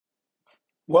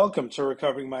Welcome to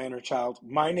Recovering My Inner Child.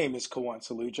 My name is Kawan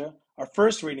Saluja. Our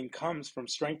first reading comes from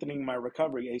Strengthening My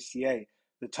Recovery ACA.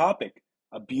 The topic,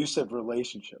 abusive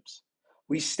relationships.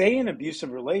 We stay in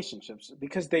abusive relationships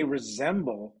because they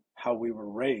resemble how we were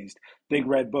raised. Big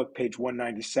Red Book, page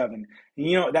 197.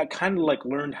 And, that kind of like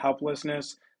learned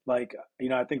helplessness, I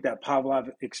think that Pavlov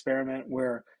experiment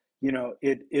where,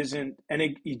 it isn't, and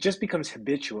it just becomes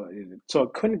habituated. So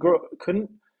it couldn't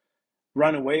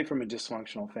run away from a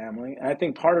dysfunctional family. And I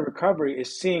think part of recovery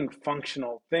is seeing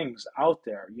functional things out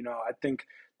there. I think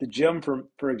the gym,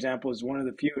 for example, is one of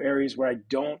the few areas where I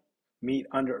don't meet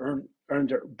under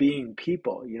being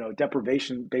people,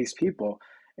 deprivation based people,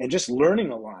 and just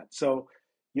learning a lot. So,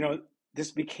 you know,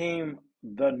 this became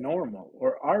the normal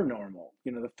or our normal,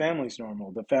 the family's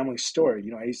normal, the family story,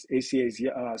 ACA's,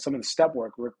 some of the step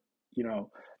work, you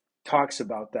know, talks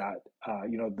about that.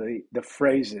 The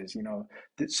phrases,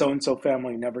 so and so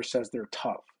family never says they're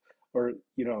tough, or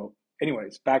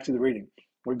Anyways, back to the reading.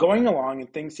 We're going along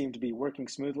and things seem to be working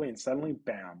smoothly, and suddenly,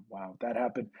 bam! Wow, that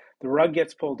happened. The rug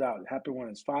gets pulled out. It happened when I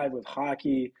was 5 with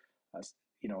hockey,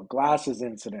 glasses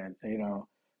incident.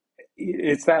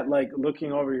 It's that like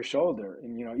looking over your shoulder,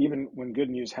 and even when good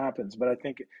news happens. But I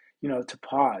think to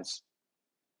pause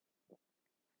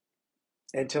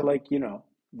and to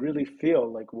really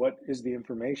feel like what is the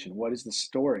information, what is the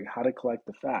story, how to collect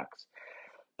the facts.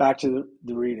 Back to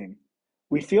the reading.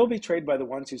 We feel betrayed by the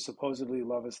ones who supposedly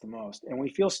love us the most, and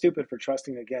we feel stupid for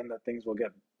trusting again that things will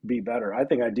be better. I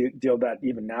think I do deal that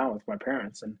even now with my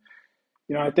parents. And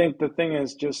I think the thing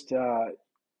is just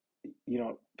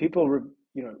people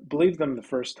believe them the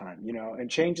first time, and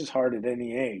change is hard at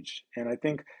any age. And I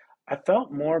think I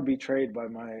felt more betrayed by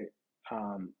my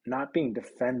not being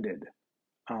defended,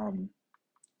 um,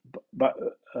 but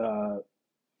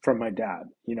from my dad,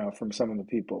 from some of the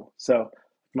people. So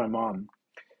my mom.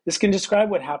 This can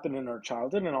describe what happened in our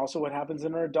childhood and also what happens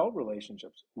in our adult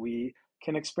relationships. We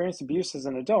can experience abuse as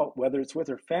an adult, whether it's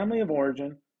with our family of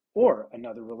origin or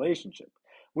another relationship.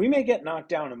 We may get knocked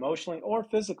down emotionally or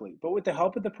physically, but with the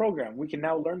help of the program, we can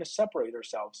now learn to separate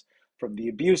ourselves from the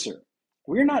abuser.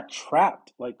 We're not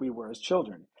trapped like we were as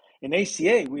children. In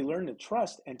ACA, we learn to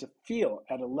trust and to feel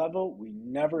at a level we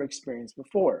never experienced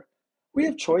before. We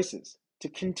have choices to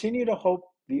continue to hope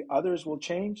the others will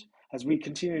change as we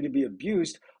continue to be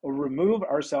abused, or remove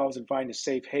ourselves and find a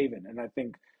safe haven. And I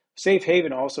think safe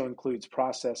haven also includes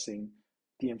processing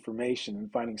the information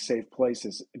and finding safe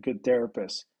places, good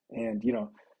therapists. And,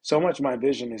 so much of my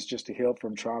vision is just to heal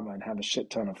from trauma and have a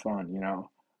shit ton of fun.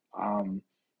 Um,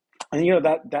 and,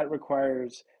 that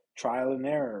requires trial and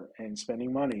error and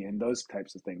spending money and those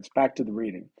types of things. Back to the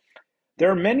reading. There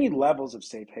are many levels of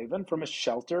safe haven, from a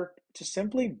shelter to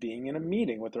simply being in a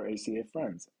meeting with our ACA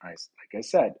friends. Like I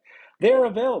said, they are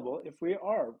available if we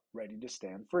are ready to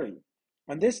stand free.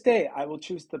 On this day, I will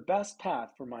choose the best path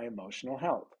for my emotional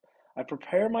health. I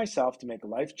prepare myself to make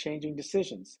life-changing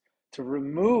decisions, to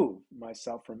remove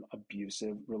myself from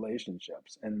abusive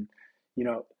relationships. And,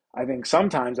 I think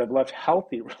sometimes I've left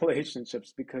healthy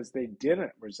relationships because they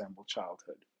didn't resemble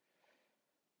childhood.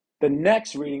 The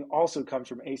next reading also comes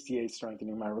from ACA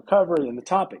Strengthening My Recovery, and the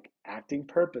topic, acting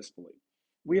purposefully.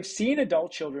 We have seen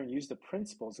adult children use the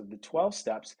principles of the 12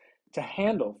 steps to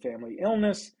handle family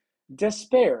illness,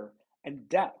 despair, and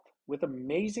death with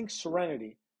amazing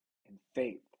serenity and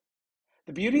faith.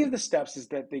 The beauty of the steps is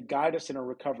that they guide us in our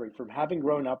recovery from having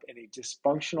grown up in a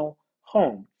dysfunctional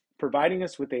home, providing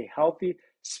us with a healthy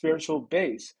spiritual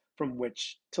base from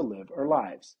which to live our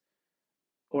lives.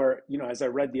 Or, as I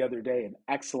read the other day, an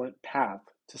excellent path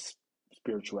to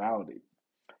spirituality.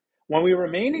 When we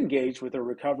remain engaged with our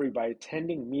recovery by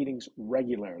attending meetings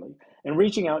regularly and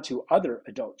reaching out to other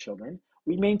adult children,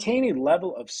 we maintain a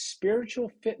level of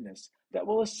spiritual fitness that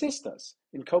will assist us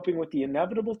in coping with the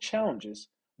inevitable challenges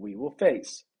we will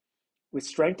face. With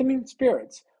strengthening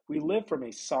spirits, we live from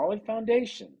a solid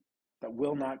foundation that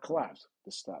will not collapse.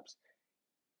 The steps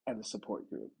and the support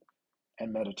group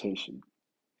and meditation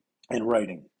and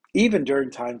writing, even during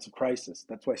times of crisis.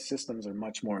 That's why systems are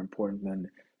much more important than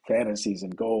fantasies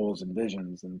and goals and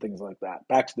visions and things like that.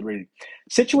 Back to the reading.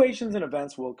 Situations and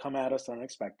events will come at us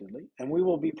unexpectedly, and we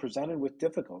will be presented with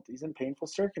difficulties and painful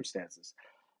circumstances.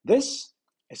 This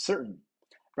is certain.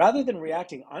 Rather than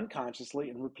reacting unconsciously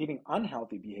and repeating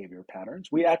unhealthy behavior patterns,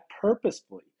 we act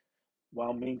purposefully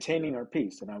while maintaining our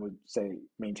peace, and I would say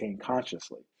maintain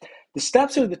consciously. The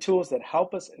steps are the tools that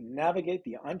help us navigate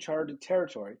the uncharted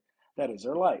territory that is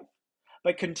our life.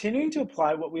 By continuing to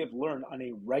apply what we have learned on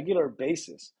a regular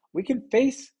basis, we can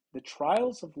face the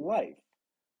trials of life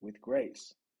with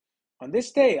grace. On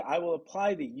this day, I will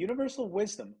apply the universal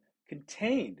wisdom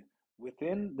contained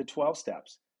within the 12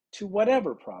 steps to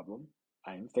whatever problem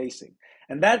I am facing.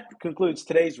 And that concludes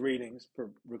today's readings for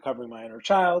Recovering My Inner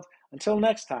Child. Until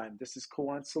next time, this is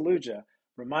Kawan Saluja,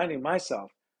 reminding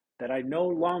myself that I no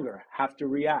longer have to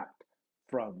react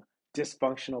from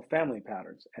dysfunctional family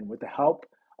patterns. And with the help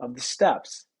of the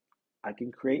steps, I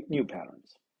can create new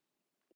patterns.